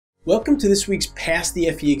Welcome to this week's Pass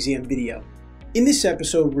the FE exam video. In this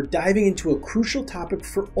episode, we're diving into a crucial topic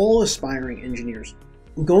for all aspiring engineers.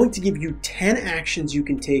 I'm going to give you 10 actions you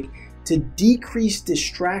can take to decrease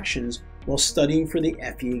distractions while studying for the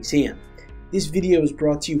FE exam. This video is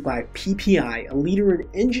brought to you by PPI, a leader in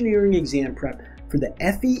engineering exam prep for the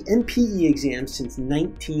FE and PE exams since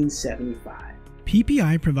 1975.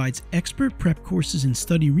 PPI provides expert prep courses and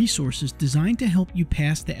study resources designed to help you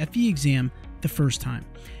pass the FE exam the first time.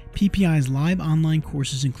 PPI's live online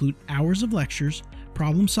courses include hours of lectures,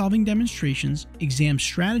 problem-solving demonstrations, exam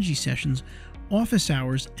strategy sessions, office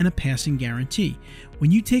hours, and a passing guarantee.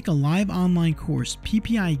 When you take a live online course,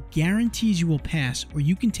 PPI guarantees you will pass, or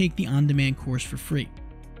you can take the on-demand course for free.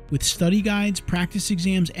 With study guides, practice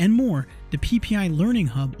exams, and more, the PPI Learning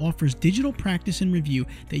Hub offers digital practice and review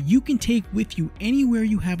that you can take with you anywhere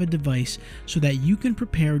you have a device so that you can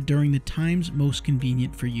prepare during the times most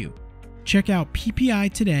convenient for you. Check out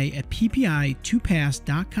PPI today at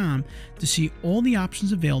ppi2pass.com to see all the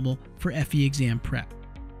options available for FE exam prep.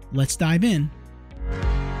 Let's dive in.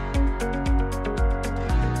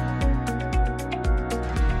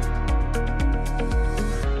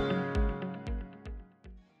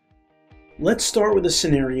 Let's start with a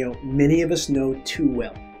scenario many of us know too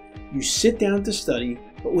well. You sit down to study,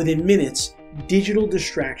 but within minutes, digital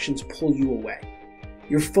distractions pull you away.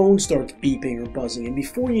 Your phone starts beeping or buzzing, and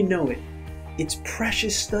before you know it, it's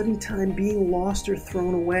precious study time being lost or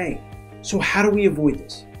thrown away. So how do we avoid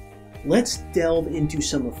this? Let's delve into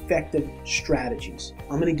some effective strategies.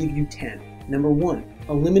 I'm going to give you 10. Number 1,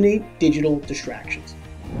 eliminate digital distractions.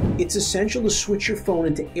 It's essential to switch your phone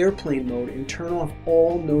into airplane mode and turn off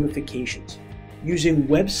all notifications. Using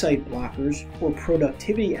website blockers or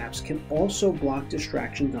productivity apps can also block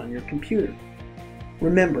distractions on your computer.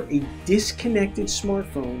 Remember, a disconnected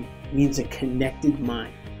smartphone means a connected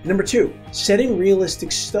mind. Number 2, setting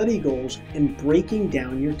realistic study goals and breaking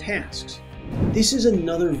down your tasks. This is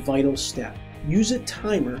another vital step. Use a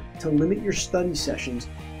timer to limit your study sessions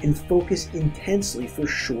and focus intensely for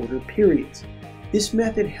shorter periods. This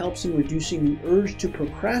method helps in reducing the urge to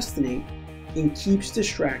procrastinate and keeps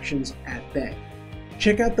distractions at bay.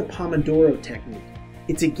 Check out the Pomodoro technique.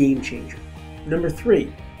 It's a game changer. Number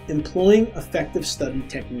 3, employing effective study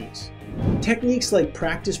techniques. Techniques like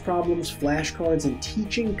practice problems, flashcards, and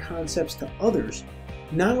teaching concepts to others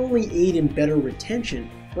not only aid in better retention,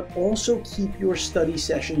 but also keep your study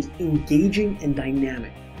sessions engaging and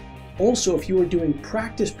dynamic. Also, if you are doing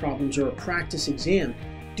practice problems or a practice exam,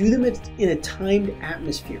 do them in a timed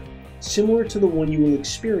atmosphere, similar to the one you will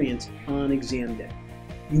experience on exam day.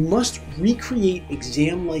 You must recreate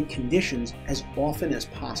exam-like conditions as often as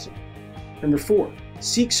possible. Number 4,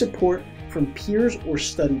 seek support from peers or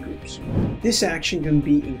study groups. This action can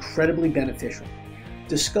be incredibly beneficial.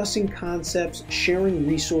 Discussing concepts, sharing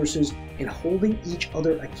resources, and holding each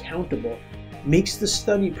other accountable makes the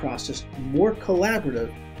study process more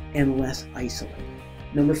collaborative and less isolated.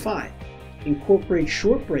 Number 5, incorporate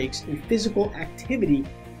short breaks and physical activity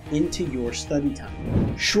into your study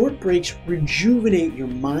time. Short breaks rejuvenate your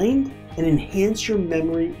mind and enhance your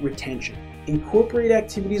memory retention. Incorporate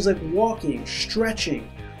activities like walking, stretching,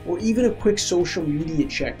 or even a quick social media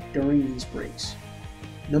check during these breaks.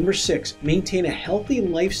 Number 6, maintain a healthy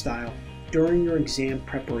lifestyle during your exam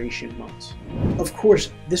preparation months. Of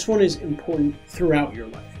course, this one is important throughout your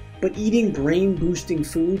life, but eating brain-boosting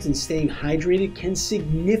foods and staying hydrated can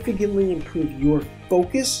significantly improve your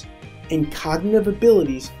focus and cognitive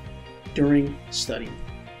abilities during studying.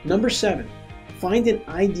 Number 7, find an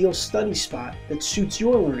ideal study spot that suits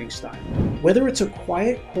your learning style. Whether it's a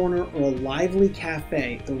quiet corner or a lively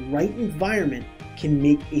cafe, the right environment can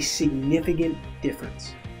make a significant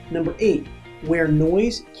difference. Number 8, wear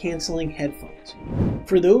noise-canceling headphones.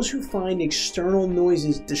 For those who find external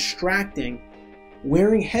noises distracting,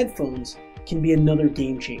 wearing headphones can be another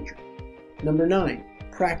game changer. Number 9,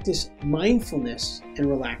 practice mindfulness and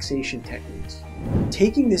relaxation techniques.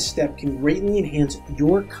 Taking this step can greatly enhance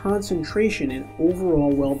your concentration and overall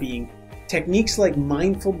well-being. Techniques like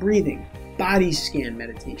mindful breathing, body scan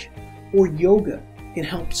meditation, or yoga can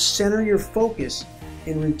help center your focus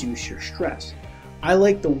and reduce your stress. I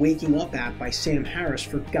like the Waking Up app by Sam Harris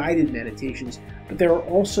for guided meditations, but there are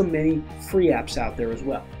also many free apps out there as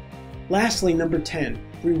well. Lastly, number 10,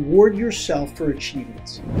 reward yourself for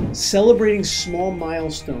achievements. Celebrating small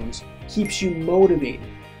milestones keeps you motivated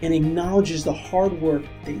and acknowledges the hard work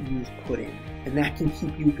that you've put in, and that can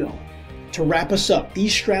keep you going. To wrap us up,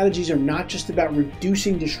 these strategies are not just about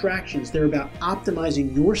reducing distractions, they're about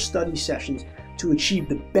optimizing your study sessions to achieve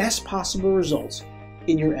the best possible results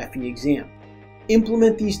in your FE exam.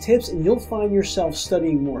 Implement these tips and you'll find yourself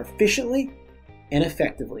studying more efficiently and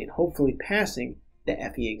effectively, and hopefully passing the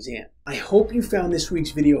FE exam. I hope you found this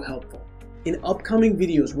week's video helpful. In upcoming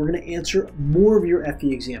videos, we're going to answer more of your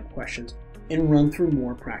FE exam questions and run through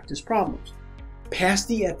more practice problems. Pass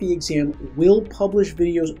the FE exam will publish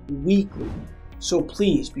videos weekly, so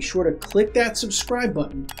please be sure to click that subscribe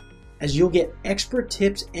button, as you'll get expert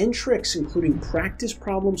tips and tricks including practice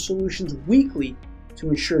problem solutions weekly to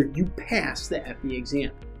ensure you pass the FE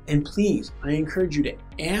exam. And please, I encourage you to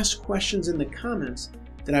ask questions in the comments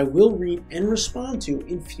that I will read and respond to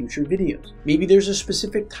in future videos. Maybe there's a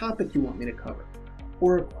specific topic you want me to cover,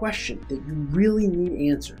 or a question that you really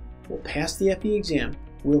need answered. Well, pass the FE exam,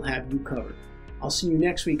 we'll have you covered. I'll see you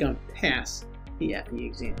next week on Pass the FE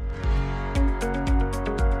exam.